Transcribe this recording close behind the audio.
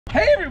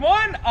Hey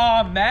everyone,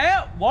 I'm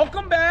Matt.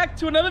 Welcome back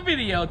to another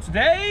video.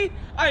 Today,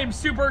 I am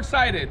super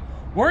excited.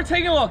 We're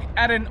taking a look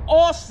at an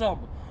awesome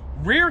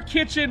rear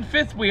kitchen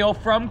fifth wheel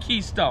from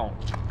Keystone.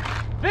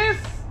 This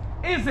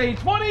is a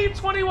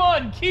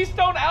 2021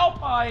 Keystone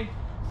Alpine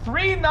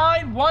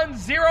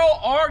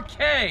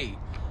 3910RK.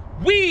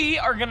 We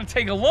are gonna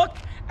take a look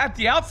at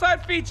the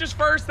outside features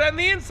first, then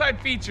the inside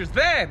features.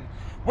 Then,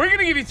 we're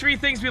gonna give you 3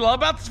 things we love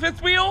about this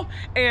fifth wheel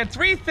and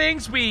 3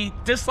 things we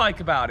dislike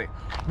about it.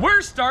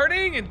 We're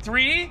starting in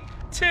 3,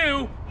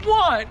 2,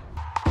 1.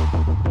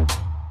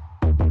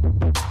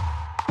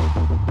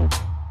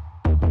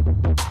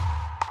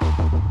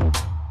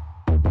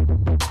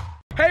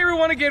 Hey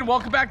everyone, again,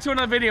 welcome back to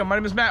another video. My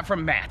name is Matt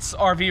from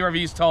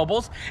MattsRVReviews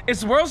Towables.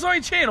 It's the world's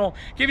only channel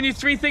giving you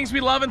 3 things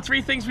we love and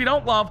 3 things we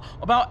don't love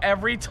about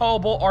every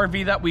towable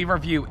RV that we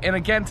review. And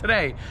again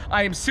today,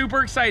 I am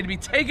super excited to be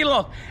taking a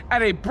look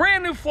at a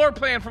brand new floor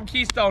plan from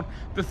Keystone,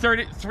 the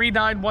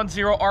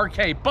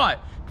 3910RK.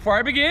 But before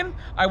I begin,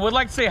 I would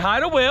like to say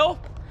hi to Will.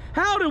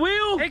 Howdy,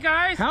 Will. Hey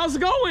guys. How's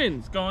it going?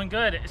 It's going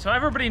good. So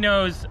everybody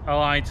knows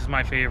Alliance is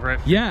my favorite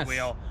Yes.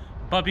 wheel.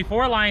 But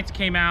before Alliance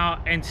came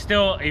out, and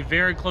still a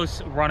very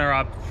close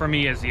runner-up for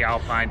me is the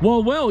Alpine.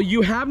 Well, Will,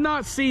 you have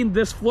not seen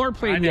this floor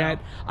plan yet.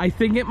 I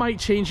think it might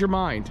change your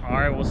mind. All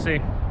right, we'll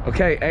see.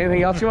 Okay,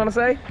 anything else you want to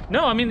say?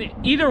 No, I mean,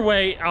 either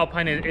way,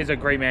 Alpine is a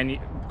great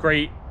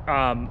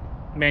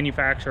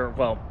manufacturer.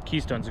 Well,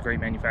 Keystone's a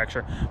great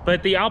manufacturer.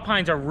 But the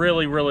Alpines are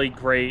really, really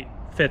great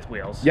fifth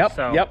wheels. Yep,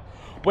 so. yep.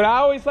 What I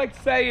always like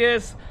to say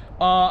is,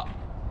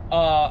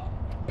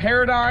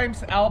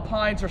 Paradigms,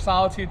 Alpines, or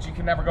Solitudes, you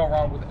can never go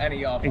wrong with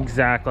any of them.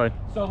 Exactly.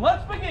 So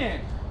let's begin.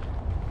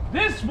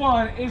 This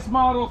one is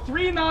model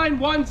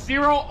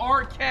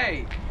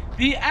 3910RK.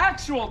 The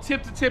actual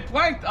tip-to-tip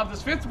length of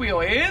this fifth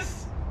wheel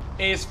is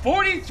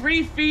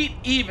 43 feet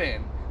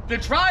even. The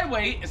dry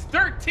weight is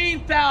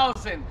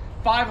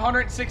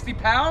 13,560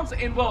 pounds.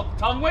 And Will,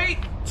 tongue weight?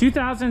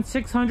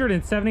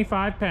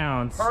 2,675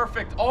 pounds.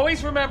 Perfect.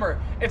 Always remember,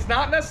 it's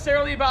not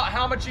necessarily about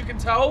how much you can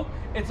tow,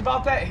 it's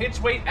about that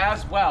hitch weight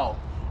as well.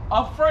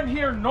 Up front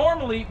here,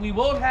 normally we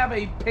will have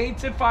a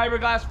painted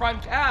fiberglass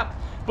front cap,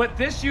 but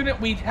this unit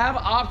we have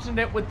optioned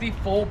it with the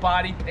full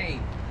body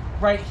paint.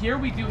 Right here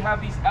we do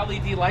have these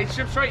LED light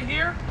strips right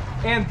here,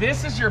 and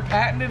this is your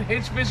patented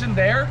hitch vision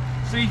there,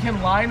 so you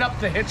can line up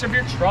the hitch of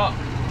your truck.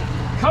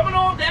 Coming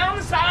on down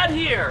the side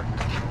here.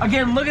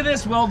 Again, look at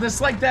this, Will. This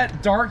is like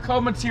that dark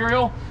coat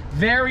material.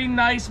 Very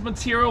nice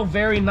material,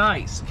 very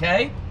nice,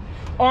 okay?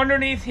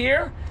 Underneath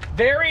here,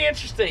 very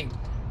interesting.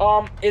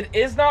 It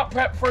is not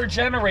prepped for a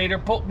generator,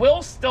 but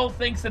Will still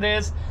thinks it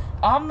is.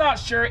 I'm not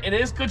sure. It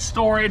is good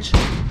storage,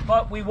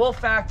 but we will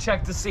fact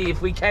check to see if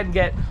we can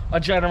get a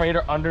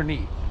generator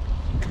underneath.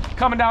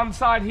 Coming down the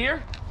side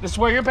here, this is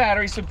where your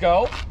battery should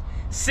go.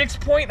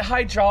 6-point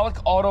hydraulic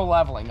auto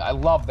leveling. I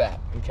love that,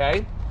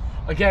 okay?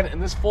 Again,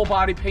 and this full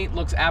body paint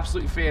looks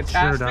absolutely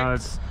fantastic. Sure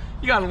does.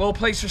 You got a little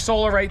place for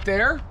solar right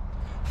there.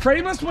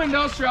 Frameless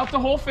windows throughout the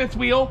whole fifth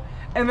wheel.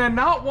 And then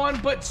not 1,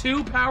 but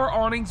 2 power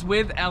awnings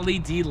with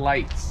LED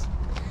lights.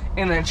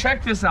 And then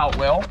check this out,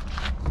 Will.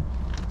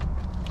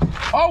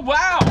 Oh,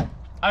 wow.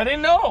 I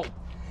didn't know.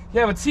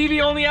 You have a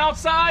TV on the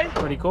outside.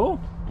 Pretty cool.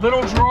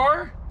 Little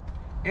drawer.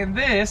 And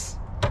this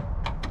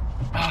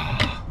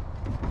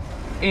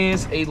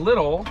is a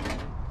little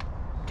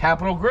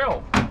capital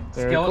grill.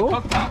 Very Skillet cool.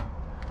 cooktop.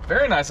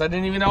 Very nice. I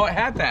didn't even know it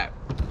had that.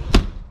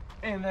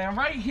 And then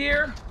right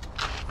here,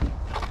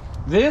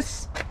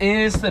 this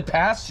is the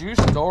pass-through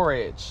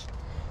storage.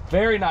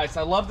 Very nice.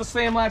 I love the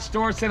slam latch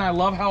doors, and I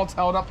love how it's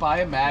held up by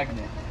a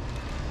magnet.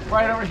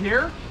 Right over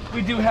here,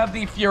 we do have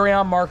the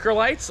Furrion marker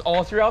lights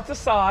all throughout the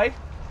side.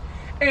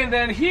 And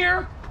then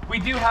here, we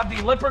do have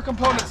the Lipper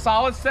component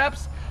solid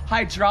steps,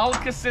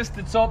 hydraulic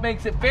assisted, so it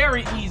makes it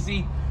very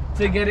easy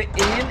to get it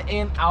in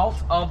and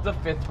out of the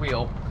fifth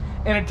wheel.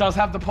 And it does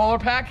have the polar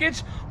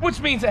package,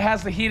 which means it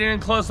has the heated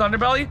and closed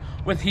underbelly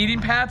with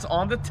heating pads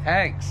on the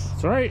tanks.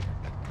 That's right.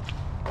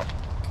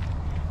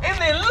 And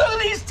then look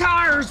at these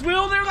tires,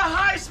 Will. They're the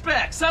high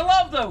specs. I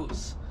love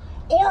those.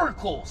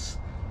 Oracles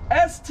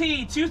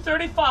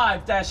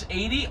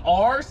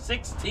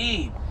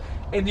ST235-80R16.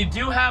 And you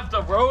do have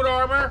the Road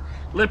Armor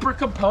Lipper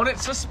component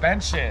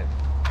suspension.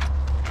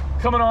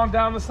 Coming on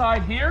down the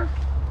side here,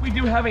 we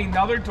do have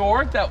another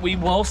door that we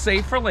will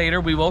save for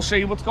later. We will show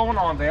you what's going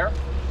on there.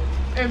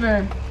 And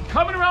then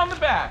coming around the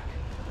back,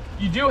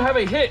 you do have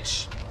a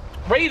hitch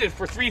rated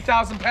for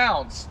 3,000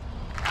 pounds.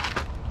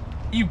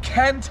 You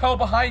can tow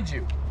behind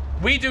you.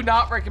 We do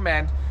not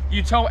recommend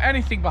you tow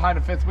anything behind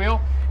a fifth wheel.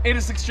 It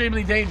is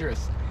extremely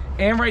dangerous.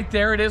 And right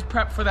there, it is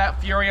prepped for that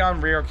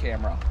Furrion rear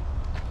camera.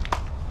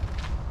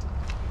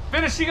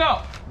 Finishing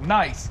up,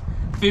 nice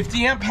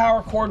 50 amp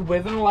power cord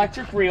with an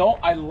electric reel.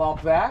 I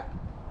love that.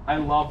 I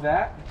love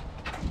that.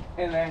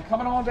 And then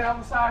coming on down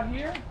the side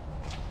here,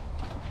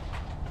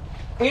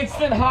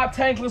 instant hot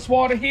tankless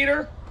water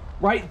heater.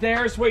 Right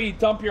there is where you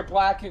dump your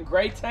black and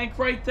gray tank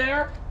right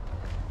there.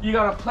 You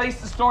got a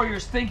place to store your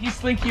stinky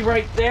slinky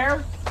right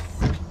there.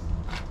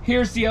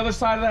 Here's the other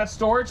side of that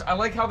storage. I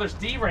like how there's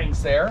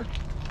D-rings there.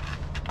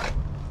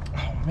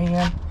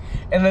 man.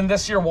 And then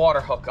this is your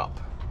water hookup.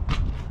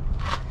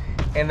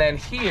 And then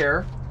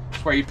here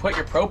is where you put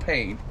your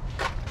propane.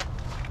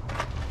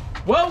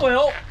 Well,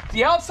 Will,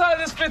 the outside of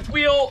this fifth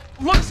wheel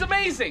looks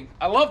amazing.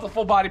 I love the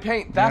full body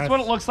paint. That's what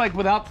it looks like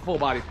without the full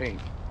body paint.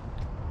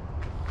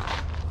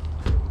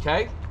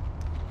 Okay?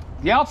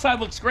 The outside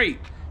looks great,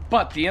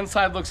 but the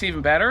inside looks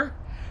even better.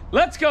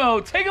 Let's go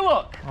take a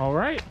look. All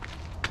right.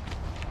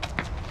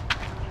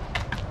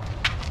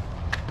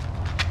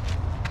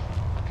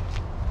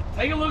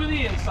 Take a look at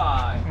the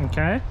inside.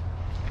 Okay.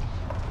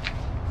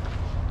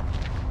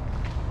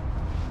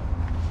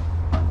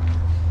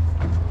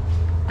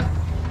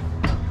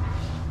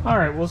 All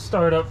right, we'll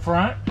start up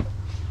front.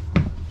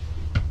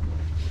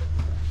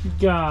 You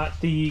got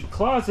the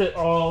closet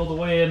all the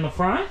way in the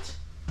front.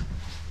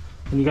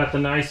 And you got the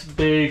nice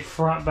big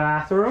front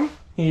bathroom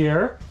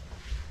here.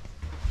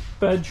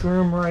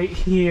 Bedroom right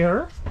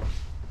here.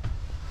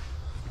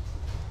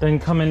 Then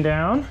coming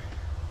down,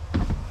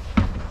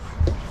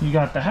 you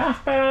got the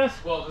half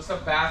bath. Well, just a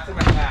bathroom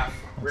and a half.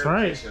 That's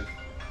right. Kitchen.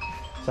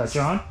 Is that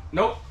John?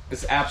 Nope.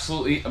 It's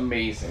absolutely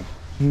amazing.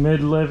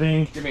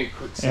 Mid-living Give me a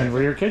quick second. and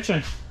rear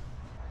kitchen.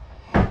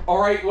 All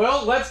right,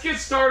 well, let's get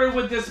started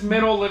with this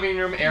middle living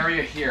room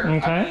area here.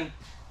 Okay. I mean,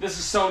 this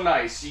is so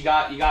nice. You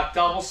got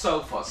double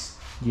sofas.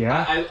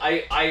 Yeah.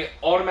 I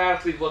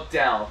automatically look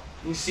down.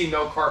 You see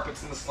no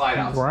carpets in the slide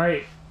outs.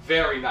 Right.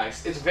 Very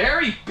nice. It's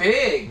very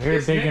big.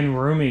 Very big and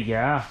roomy,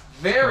 yeah.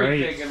 Very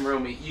big and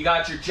roomy. You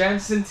got your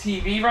Jensen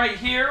TV right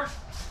here.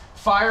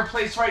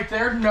 Fireplace right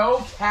there. No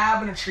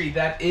cabinetry.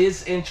 That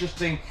is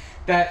interesting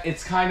that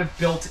it's kind of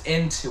built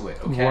into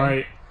it, okay?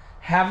 Right.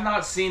 Have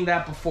not seen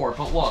that before,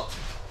 but look.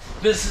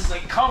 This is a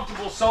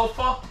comfortable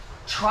sofa.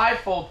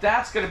 Trifold.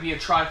 That's going to be a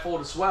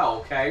trifold as well,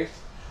 okay?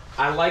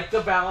 I like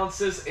the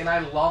balances, and I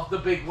love the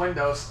big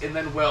windows. And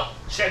then, well,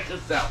 check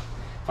this out.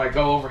 If I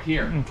go over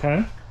here.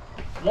 Okay.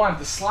 One,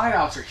 the slide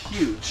outs are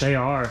huge. They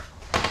are.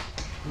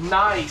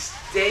 Nice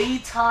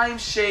daytime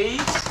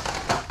shades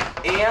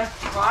and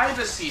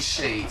privacy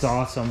shades. It's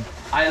awesome.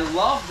 I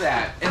love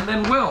that. And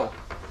then, Will,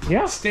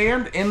 Yeah.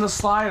 stand in the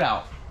slide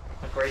out.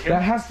 Right here.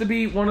 That has to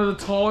be one of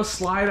the tallest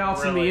slide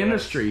outs in the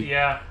industry.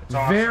 Yeah. It's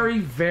awesome. Very,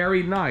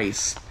 very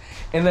nice.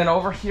 And then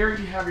over here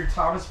you have your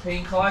Thomas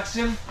Paine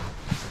collection.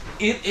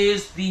 It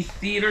is the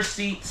theater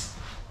seats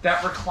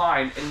that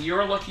recline, and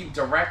you're looking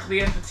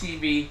directly at the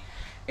TV,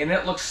 and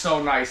it looks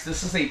so nice.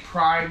 This is a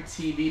prime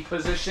TV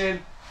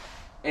position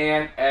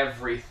and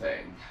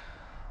everything.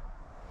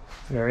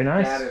 Very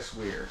nice. That is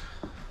weird.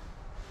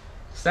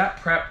 Is that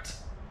prepped?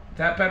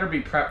 That better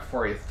be prepped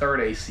for a third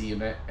AC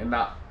unit and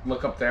not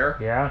look up there.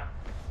 Yeah.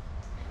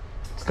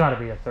 It's got to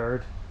be a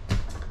third.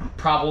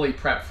 Probably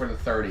prepped for the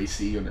third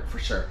AC unit for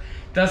sure.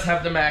 Does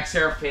have the Max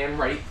Air fan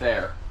right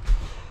there.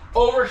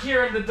 Over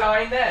here in the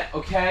dinette,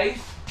 okay?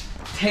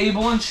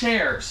 Table and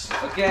chairs.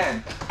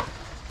 Again,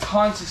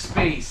 tons of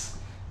space.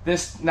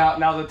 This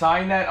now the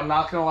dinette, I'm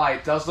not gonna lie,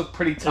 it does look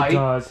pretty tight. It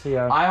does,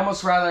 yeah. I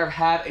almost rather have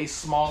had a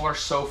smaller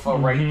sofa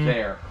right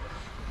there.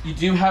 You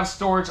do have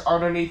storage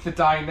underneath the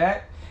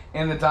dinette,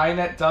 and the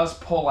dinette does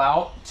pull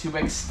out to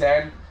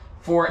extend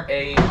for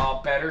a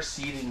better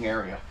seating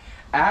area.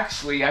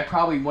 Actually, I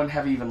probably wouldn't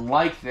have even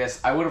liked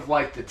this. I would have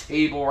liked the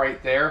table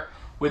right there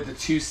with the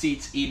two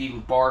seats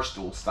eating bar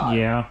stool style.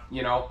 Yeah.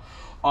 You know?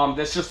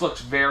 This just looks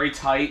very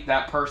tight.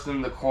 That person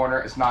in the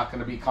corner is not going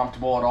to be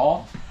comfortable at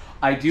all.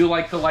 I do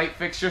like the light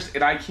fixtures,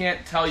 and I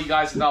can't tell you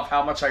guys enough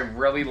how much I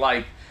really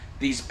like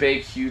these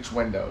big, huge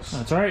windows.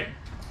 That's right.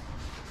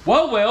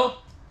 Well, Will.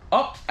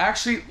 Oh,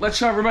 actually, let's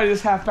show everybody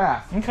this half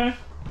bath. Okay.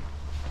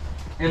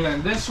 And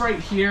then this right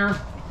here,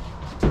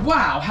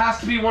 wow, has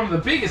to be one of the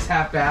biggest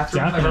half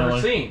bathrooms I've ever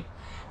seen.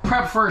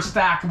 Prep for a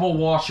stackable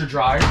washer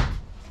dryer.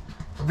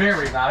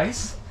 Very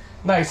nice.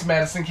 Nice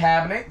medicine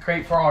cabinet,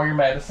 great for all your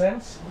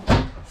medicines.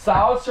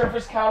 Solid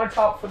surface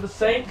countertop for the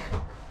sink.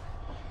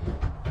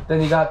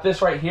 Then you got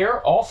this right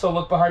here. Also,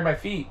 look behind my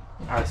feet.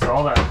 I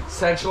saw that.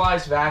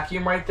 Centralized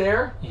vacuum right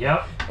there.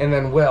 Yep. And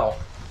then Will.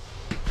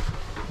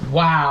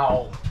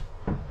 Wow.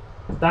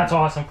 That's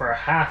awesome for a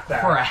half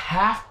bath. For a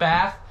half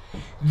bath.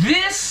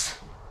 This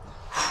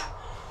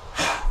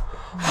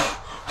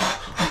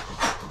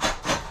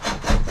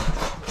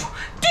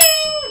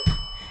ding,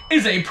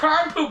 is a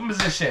prime pooping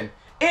position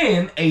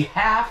in a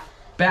half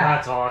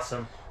bath. That's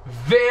awesome.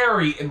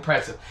 Very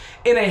impressive.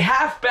 In a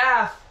half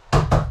bath,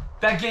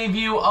 that gave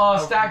you a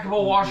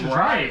stackable washer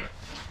dryer.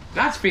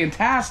 That's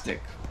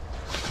fantastic.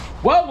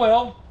 Well,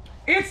 Will,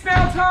 it's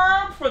now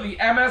time for the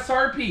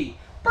MSRP.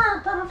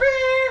 Burr, burr,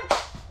 burr.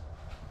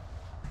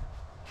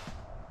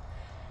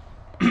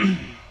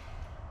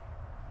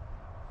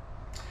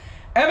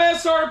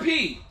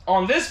 MSRP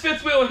on this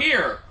fifth wheel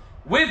here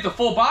with the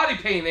full body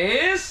paint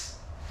is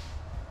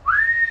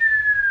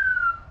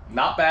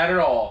not bad at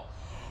all.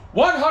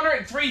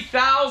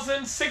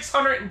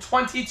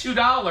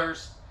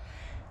 $103,622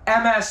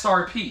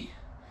 MSRP.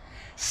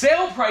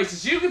 Sale price,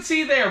 as you can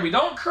see there, we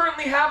don't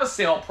currently have a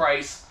sale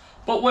price,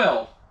 but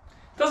will.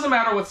 Doesn't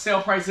matter what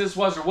sale price this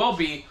was or will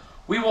be,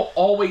 we will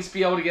always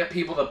be able to get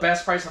people the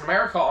best price in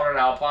America on an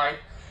Alpine.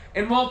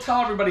 And we'll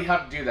tell everybody how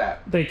to do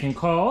that. They can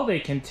call, they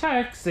can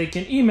text, they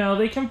can email,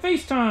 they can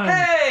FaceTime.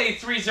 Hey,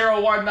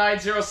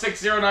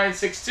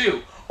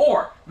 301-906-0962.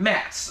 Or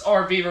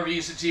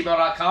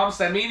MattsRVReviews@gmail.com.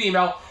 Send me an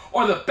email.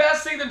 Or the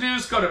best thing to do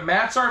is go to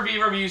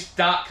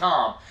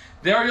MattsRVReviews.com.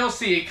 There you'll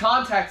see a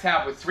contact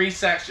tab with 3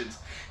 sections.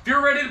 If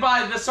you're ready to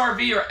buy this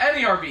RV or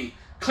any RV,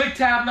 click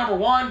tab number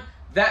 1.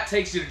 That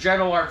takes you to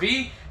General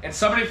RV, and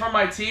somebody from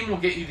my team will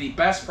get you the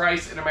best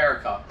price in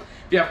America.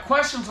 If you have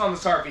questions on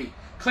this RV,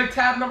 click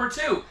tab number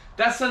 2.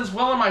 That sends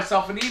Will and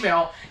myself an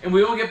email, and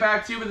we will get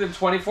back to you within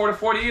 24 to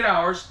 48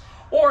 hours.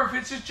 Or if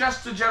it's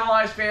just a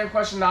generalized fan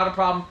question, not a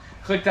problem,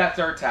 click that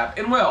 3rd tab.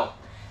 And Will,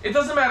 it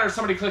doesn't matter if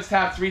somebody clicks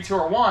tab 3, 2,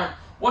 or 1.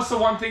 What's the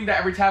one thing that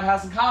every tab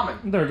has in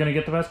common? They're going to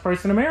get the best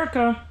price in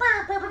America.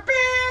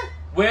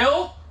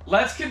 Will,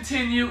 let's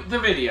continue the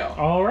video.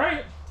 All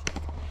right.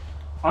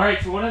 All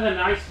right, so one of the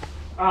nice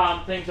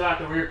things about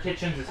the rear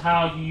kitchens is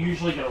how you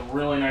usually get a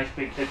really nice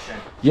big kitchen.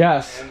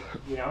 Yes. And,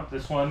 you know,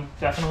 this one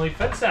definitely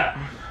fits that.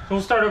 So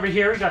we'll start over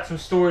here. We got some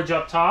storage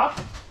up top.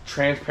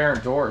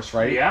 Transparent doors,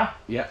 right? Yeah.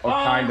 Yeah, or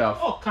kind of.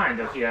 Oh, kind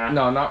of, yeah.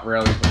 No, not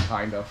really, but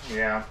kind of.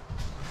 Yeah.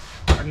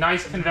 A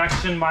nice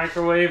convection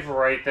microwave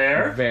right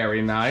there.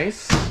 Very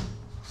nice.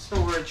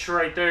 Storage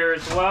right there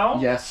as well.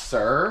 Yes,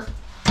 sir.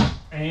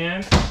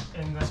 And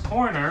in this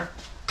corner,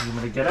 you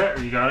want me to get it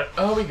or you got it?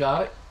 Oh, we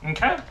got it.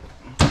 Okay.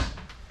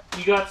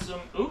 You got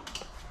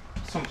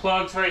some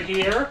plugs right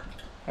here.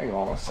 Hang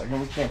on a second,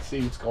 we can't see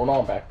what's going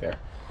on back there.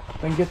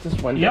 Then get this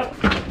window. Yep.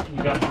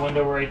 You got the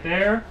window right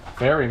there.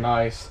 Very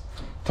nice.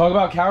 Talk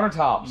about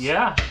countertops.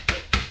 Yeah.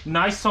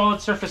 Nice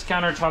solid surface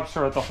countertops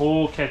throughout the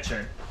whole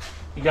kitchen.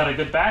 You got a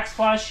good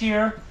backsplash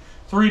here.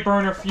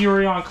 3-burner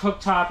Furrion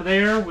cooktop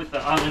there with the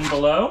oven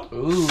below.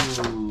 Ooh.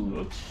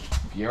 Oops.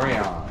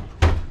 Furrion.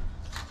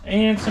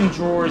 And some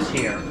drawers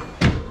here.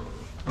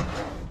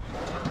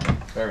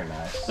 Very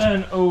nice.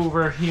 Then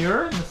over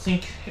here in the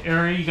sink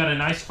area, you got a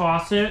nice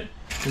faucet.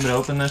 You gonna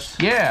open this?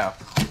 Yeah.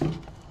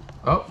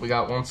 Oh, we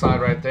got one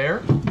side right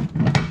there.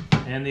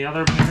 And the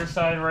other bigger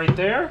side right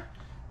there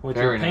with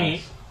Very your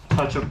paint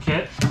touch-up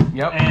kit.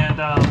 Yep. And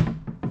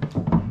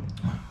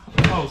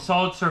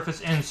solid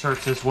surface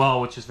inserts as well,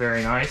 which is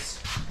very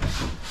nice.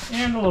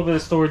 And a little bit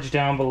of storage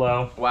down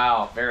below.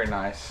 Wow, very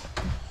nice.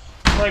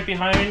 Right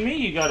behind me,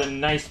 you got a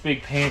nice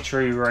big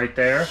pantry right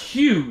there.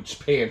 Huge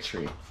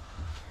pantry.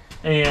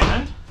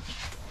 And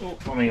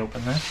let me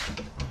open this.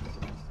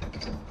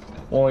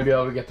 We'll only be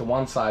able to get the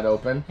one side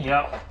open.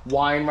 Yep.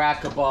 Wine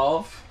rack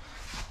above.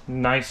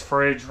 Nice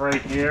fridge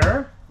right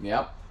here.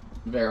 Yep.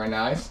 Very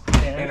nice.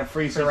 And a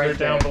freezer right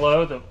down there.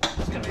 below.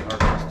 It's gonna be hard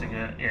for us to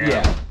get.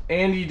 Yeah.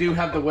 And you do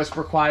have the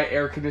Whisper Quiet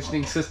air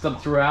conditioning system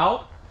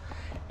throughout.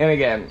 And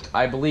again,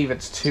 I believe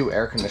it's 2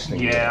 air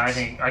conditioning units.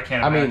 I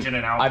can't imagine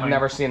an Alpine. I've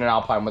never seen an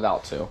Alpine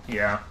without 2.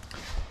 Yeah.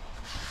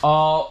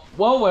 Well,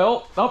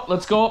 oh,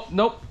 let's go up.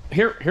 Nope.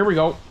 Here we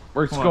go.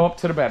 Let's go up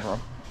to the bedroom.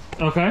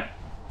 Okay.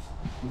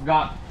 We've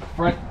got a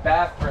front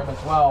bathroom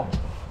as well.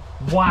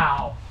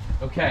 Wow.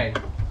 Okay.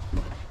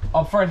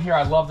 Up front here,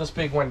 I love this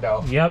big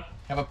window. Yep.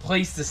 Have a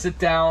place to sit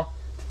down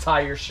to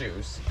tie your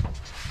shoes.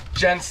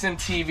 Jensen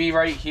TV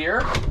right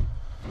here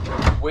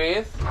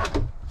with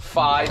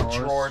 5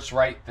 drawers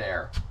right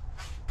there.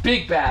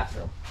 Big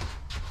bathroom.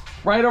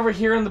 Right over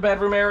here in the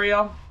bedroom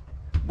area.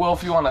 Well,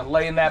 if you want to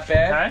lay in that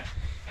bed, Okay.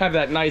 have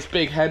that nice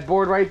big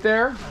headboard right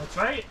there. That's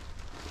right.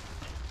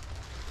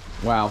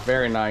 Wow,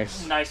 very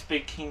nice. Nice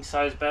big king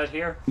size bed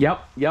here.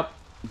 Yep.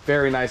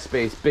 Very nice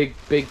space. Big,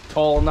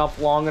 tall enough,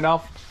 long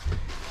enough.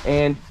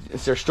 And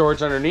is there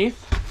storage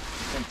underneath? I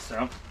think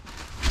so.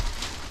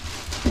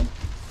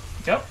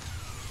 Yep.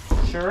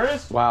 Sure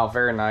is. Wow,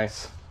 very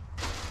nice.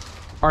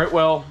 All right,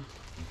 well,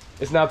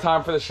 it's now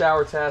time for the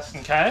shower test.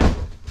 Okay.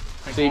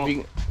 See if you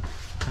can.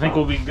 I think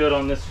we'll be good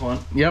on this one.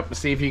 Yep,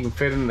 see if you can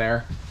fit in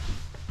there.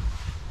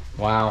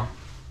 Wow.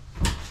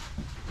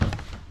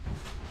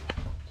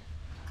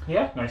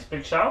 Yeah, nice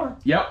big shower.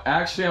 Yep,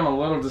 actually I'm a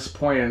little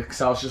disappointed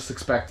because I was just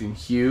expecting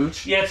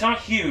huge. Yeah, it's not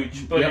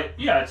huge, but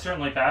Yep. it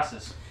certainly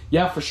passes.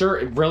 Yeah, for sure,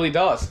 it really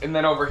does. And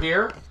then over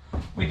here,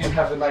 we do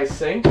have the nice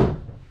sink.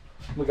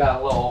 We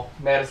got a little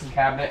medicine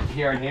cabinet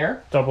here and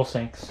here. Double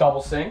sinks.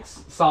 Double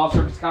sinks. Solid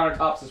surface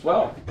countertops as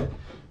well,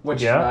 which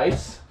is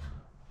nice.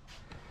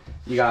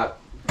 You got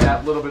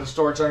that little bit of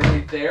storage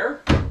underneath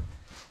there.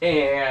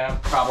 And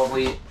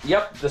probably,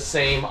 the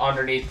same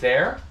underneath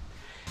there.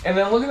 And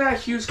then look at that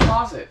huge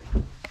closet.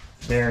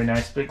 Very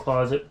nice big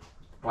closet.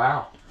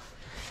 Wow.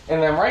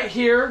 And then right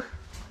here,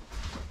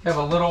 you have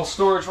a little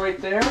storage right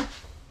there.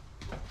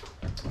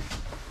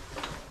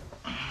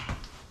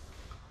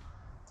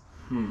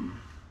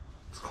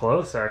 It's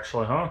close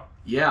actually, huh?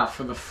 Yeah,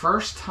 for the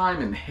first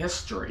time in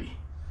history,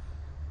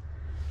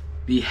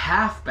 the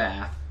half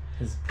bath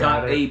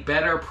got a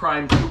better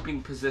prime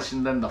pooping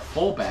position than the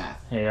full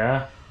bath.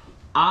 Yeah.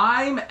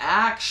 I'm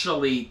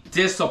actually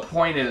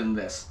disappointed in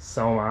this.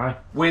 So am I.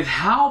 With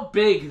how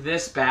big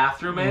this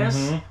bathroom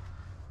is,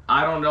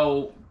 I don't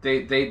know,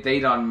 they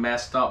done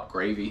messed up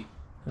gravy.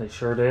 They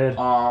sure did.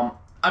 I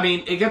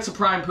mean, it gets a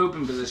prime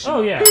pooping position.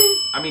 Oh, yeah.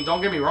 I mean,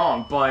 don't get me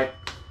wrong, but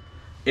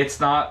it's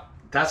not,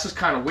 that's just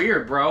kind of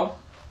weird, bro.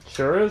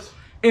 Sure is.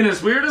 And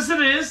as weird as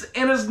it is,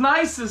 and as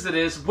nice as it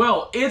is,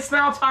 Will, it's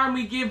now time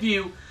we give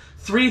you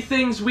 3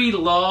 things we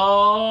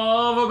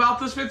love about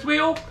this fifth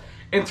wheel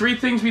and 3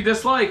 things we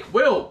dislike.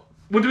 Will,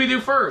 what do we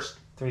do first?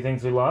 3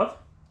 things we love?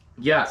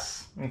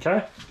 Yes.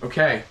 Okay.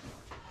 Okay.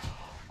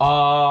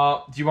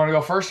 Do you want to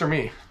go first or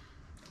me?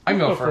 I can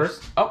go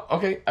first. Oh,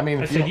 okay. I mean,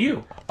 I said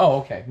you. Oh,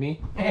 okay. Me?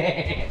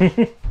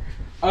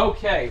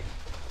 Okay.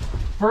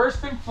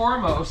 First and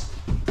foremost,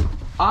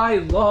 I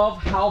love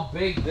how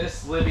big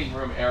this living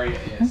room area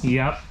is.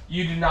 Yep.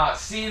 You do not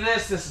see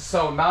this. This is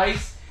so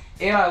nice.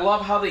 And I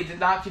love how they did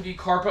not give you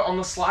carpet on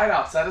the slide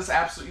outs. That is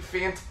absolutely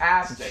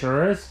fantastic. It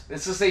sure is.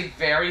 This is a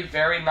very,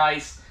 very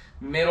nice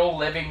middle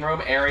living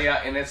room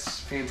area, and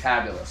it's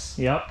fantabulous.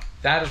 Yep.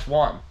 That is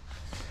 1.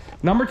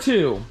 Number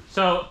 2.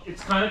 So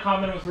it's kind of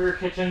common with rear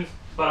kitchens,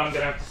 but I'm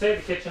gonna have to say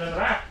the kitchen in the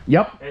back.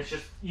 Yep. It's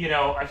just, you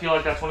know, I feel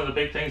like that's one of the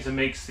big things that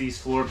makes these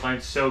floor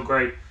plans so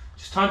great.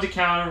 Just tons of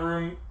counter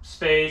room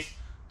space,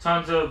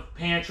 tons of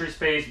pantry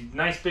space,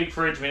 nice big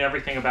fridge. I mean,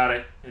 everything about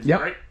it is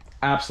great.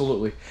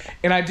 Absolutely.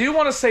 And I do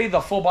want to say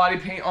the full body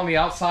paint on the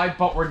outside,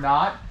 but we're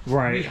not.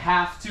 Right. We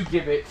have to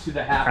give it to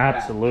the half bath.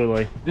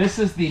 Absolutely. This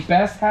is the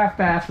best half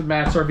bath in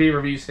Matt's RV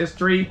Reviews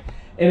history.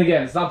 And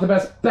again, it's not the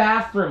best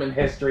bathroom in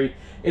history.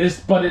 It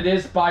is, but it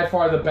is by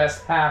far the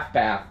best half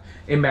bath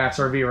in Matt's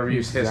RV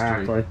Reviews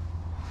history.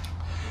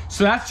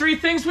 So that's 3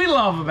 things we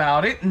love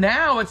about it.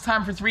 Now it's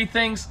time for 3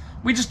 things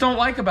we just don't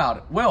like about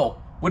it.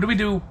 Will, what do we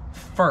do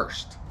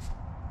first?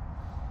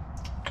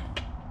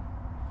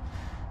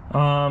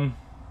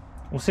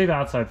 We'll save the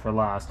outside for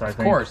last, I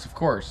think. Of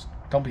course.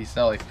 Don't be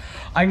silly.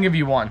 I can give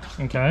you 1.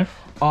 Okay.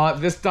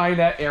 This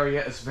dinette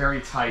area is very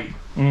tight.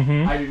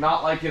 I do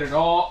not like it at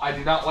all. I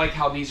do not like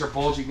how these are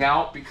bulging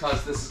out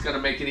because this is going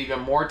to make it even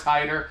more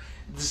tighter.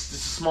 This is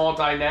a small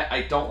dinette.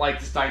 I don't like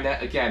this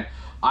dinette. Again,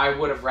 I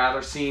would have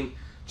rather seen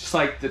just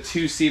like the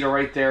 2-seater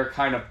right there,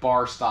 kind of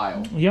bar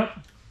style. Yep.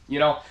 You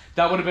know,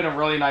 that would have been a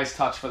really nice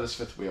touch for this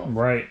fifth wheel.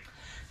 Right.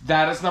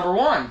 That is number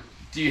 1.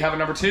 Do you have a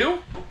number 2?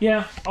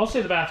 Yeah, I'll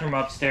say the bathroom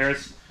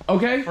upstairs.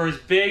 Okay. For as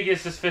big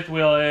as this fifth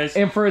wheel is.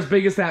 And for as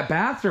big as that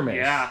bathroom is.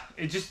 Yeah.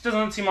 It just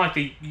doesn't seem like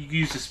they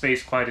use the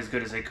space quite as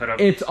good as they could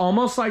have. It's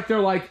almost like they're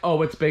like,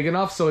 oh, it's big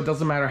enough, so it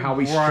doesn't matter how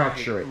we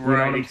structure it. You know what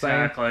I'm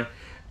exactly.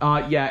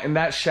 saying? Yeah, and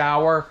that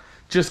shower,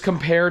 just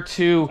compared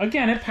to...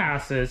 Again, it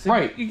passes.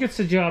 Right. It gets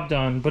the job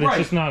done, but it's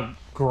just not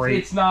great.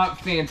 It's not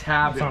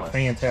fantabulous. It's not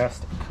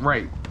fantastic.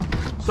 Right.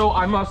 So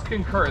I must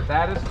concur.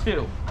 That is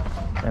 2.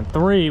 And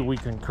 3, we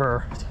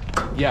concur.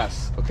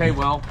 Yes. Okay,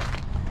 well...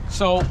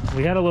 So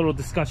we had a little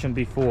discussion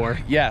before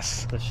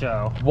the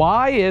show.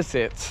 Why is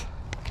it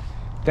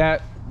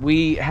that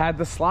we had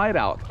the slide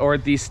out or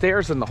these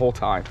stairs in the whole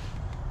time?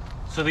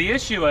 So the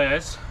issue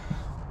is,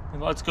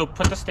 let's go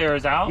put the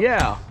stairs out.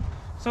 Yeah.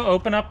 So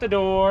open up the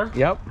door.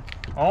 Yep.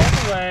 All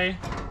the way.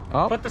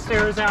 Oh. Put the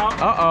stairs out.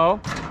 Uh-oh.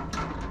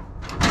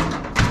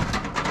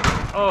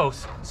 Oh,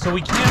 so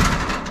we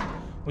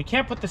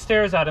can't put the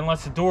stairs out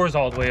unless the door is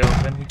all the way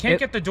open. We can't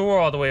get the door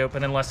all the way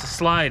open unless the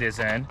slide is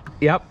in.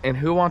 Yep, and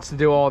who wants to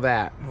do all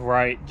that?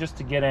 Right, just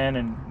to get in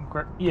and,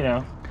 you know.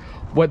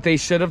 What they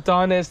should have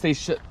done is they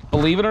should,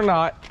 believe it or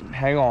not,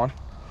 hang on,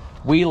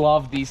 we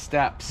love these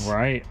steps.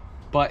 Right.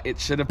 But it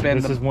should have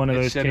been... This is one of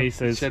those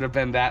cases. It should have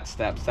been that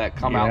steps that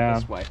come out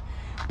this way.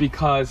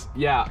 Because,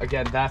 yeah,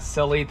 again, that's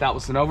silly. That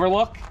was an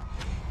overlook.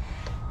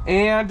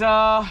 And,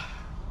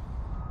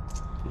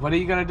 what are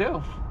you going to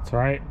do? That's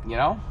right. You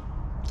know?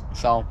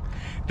 So,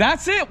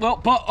 that's it.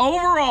 Well, but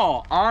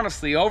overall,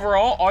 honestly,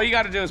 all you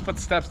got to do is put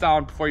the steps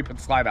down before you put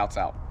the slide outs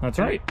out. That's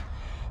right.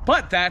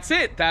 But that's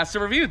it. That's the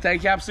review.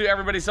 Thank you absolutely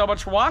everybody so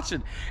much for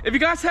watching. If you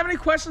guys have any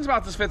questions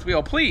about this fifth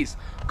wheel, please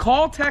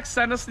call, text,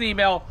 send us an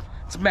email.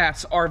 It's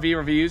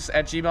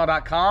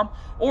MattsRVReviews@gmail.com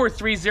or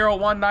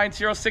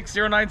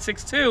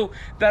 301-906-0962.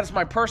 That is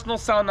my personal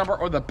cell number,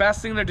 or the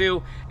best thing to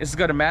do is to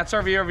go to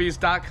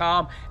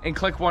MattsRVReviews.com and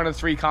click one of the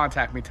 3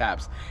 Contact Me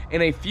tabs.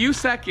 In a few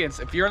seconds,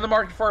 if you're in the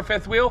market for a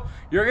fifth wheel,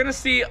 you're going to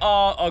see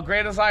a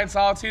Grand Design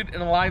Solitude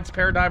and Alliance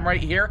Paradigm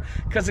right here.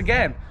 Because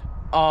again,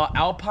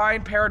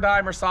 Alpine,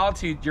 Paradigm, or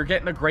Solitude, you're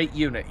getting a great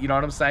unit. You know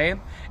what I'm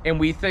saying? And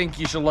we think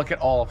you should look at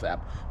all of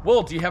them.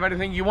 Will, do you have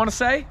anything you want to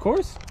say? Of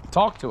course.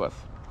 Talk to us.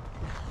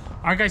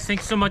 All right, guys,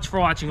 thanks so much for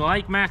watching.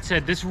 Like Matt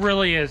said, this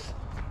really is,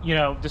 you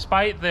know,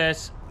 despite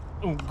this,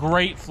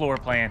 great floor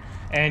plan.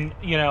 And,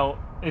 you know,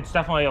 it's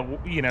definitely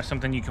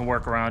something you can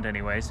work around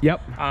anyways.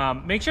 Yep.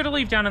 Make sure to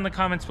leave down in the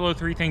comments below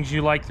 3 things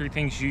you like, 3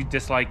 things you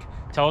dislike.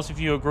 Tell us if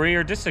you agree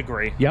or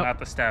disagree about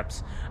the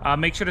steps.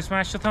 Make sure to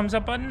smash the thumbs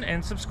up button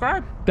and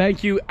subscribe.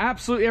 Thank you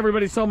absolutely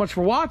everybody so much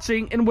for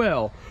watching, and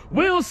we'll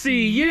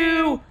see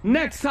you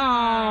next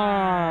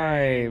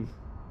time.